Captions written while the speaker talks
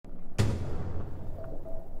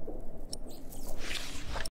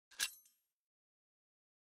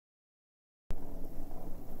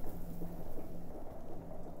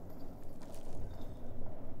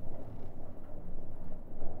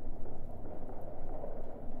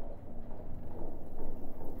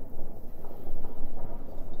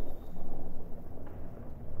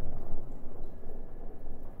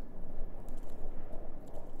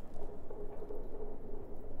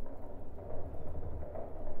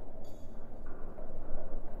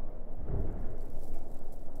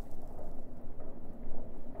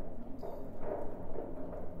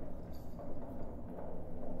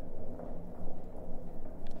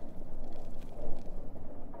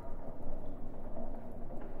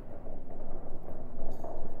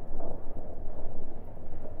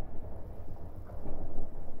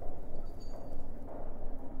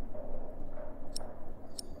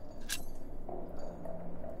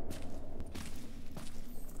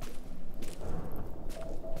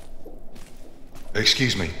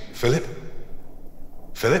Excuse me, Philip?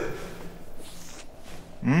 Philip?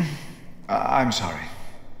 I'm sorry.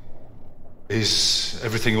 Is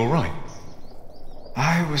everything all right?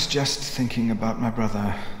 I was just thinking about my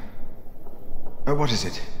brother. What is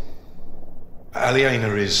it?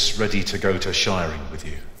 Aliena is ready to go to Shiring with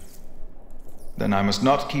you. Then I must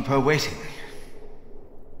not keep her waiting.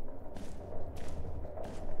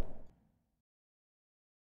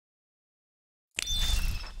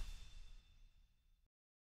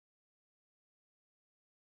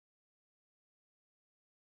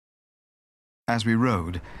 As we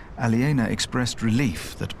rode, Aliena expressed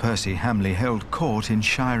relief that Percy Hamley held court in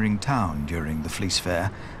Shiring town during the Fleece Fair,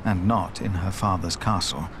 and not in her father's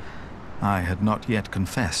castle. I had not yet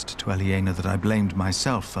confessed to Aliena that I blamed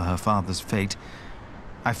myself for her father's fate.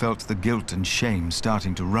 I felt the guilt and shame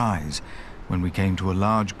starting to rise when we came to a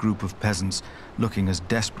large group of peasants looking as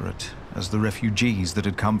desperate as the refugees that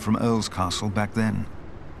had come from Earl's Castle back then.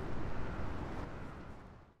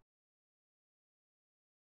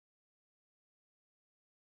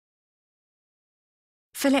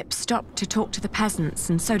 Philip stopped to talk to the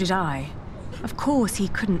peasants, and so did I. Of course, he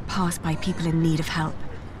couldn't pass by people in need of help,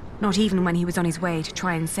 not even when he was on his way to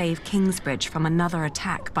try and save Kingsbridge from another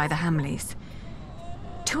attack by the Hamleys.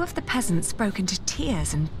 Two of the peasants broke into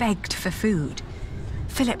tears and begged for food.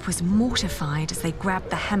 Philip was mortified as they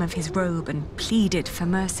grabbed the hem of his robe and pleaded for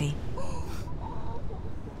mercy.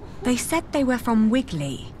 They said they were from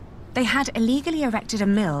Wigley. They had illegally erected a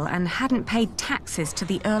mill and hadn't paid taxes to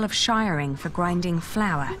the Earl of Shiring for grinding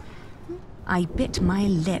flour. I bit my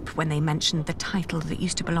lip when they mentioned the title that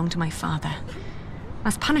used to belong to my father.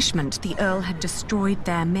 As punishment, the Earl had destroyed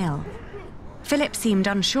their mill. Philip seemed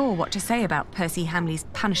unsure what to say about Percy Hamley's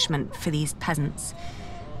punishment for these peasants.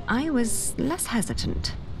 I was less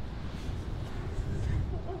hesitant.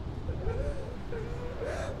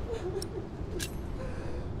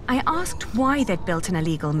 I asked why they'd built an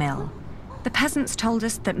illegal mill. The peasants told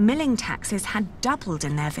us that milling taxes had doubled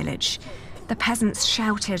in their village. The peasants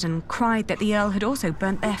shouted and cried that the Earl had also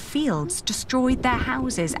burnt their fields, destroyed their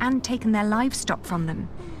houses, and taken their livestock from them.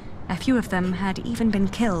 A few of them had even been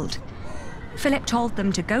killed. Philip told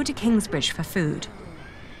them to go to Kingsbridge for food.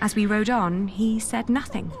 As we rode on, he said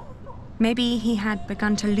nothing. Maybe he had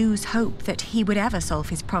begun to lose hope that he would ever solve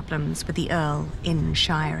his problems with the Earl in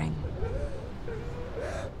Shiring.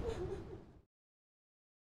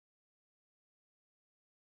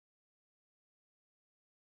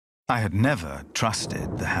 I had never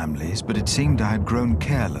trusted the Hamleys, but it seemed I had grown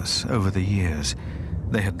careless over the years.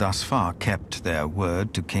 They had thus far kept their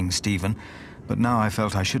word to King Stephen, but now I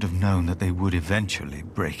felt I should have known that they would eventually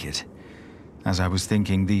break it. As I was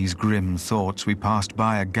thinking these grim thoughts, we passed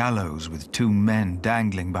by a gallows with two men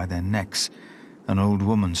dangling by their necks. An old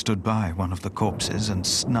woman stood by one of the corpses and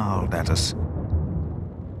snarled at us.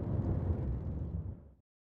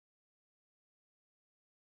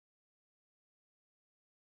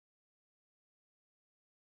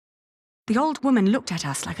 The old woman looked at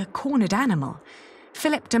us like a cornered animal.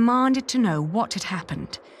 Philip demanded to know what had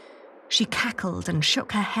happened. She cackled and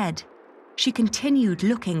shook her head. She continued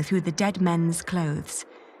looking through the dead men's clothes.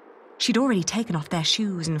 She'd already taken off their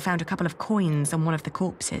shoes and found a couple of coins on one of the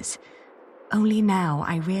corpses. Only now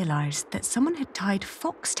I realized that someone had tied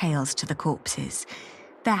foxtails to the corpses.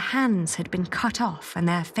 Their hands had been cut off and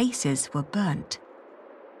their faces were burnt.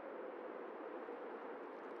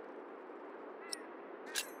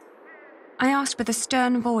 I asked with a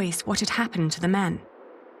stern voice what had happened to the men.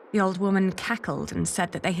 The old woman cackled and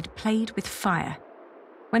said that they had played with fire.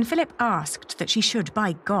 When Philip asked that she should,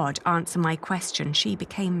 by God, answer my question, she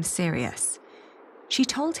became serious. She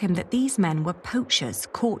told him that these men were poachers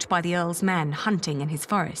caught by the Earl's men hunting in his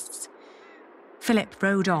forests. Philip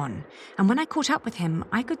rode on, and when I caught up with him,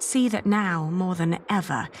 I could see that now, more than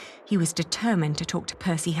ever, he was determined to talk to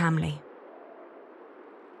Percy Hamley.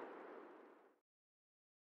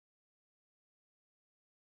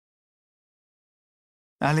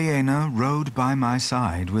 Aliena rode by my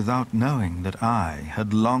side without knowing that I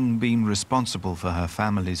had long been responsible for her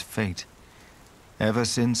family's fate. Ever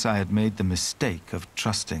since I had made the mistake of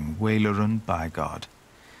trusting Waileran by God.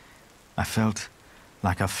 I felt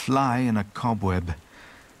like a fly in a cobweb.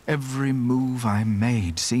 Every move I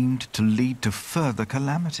made seemed to lead to further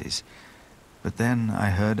calamities. But then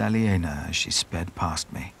I heard Aliena as she sped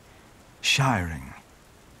past me. "Shiring,"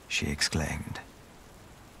 she exclaimed.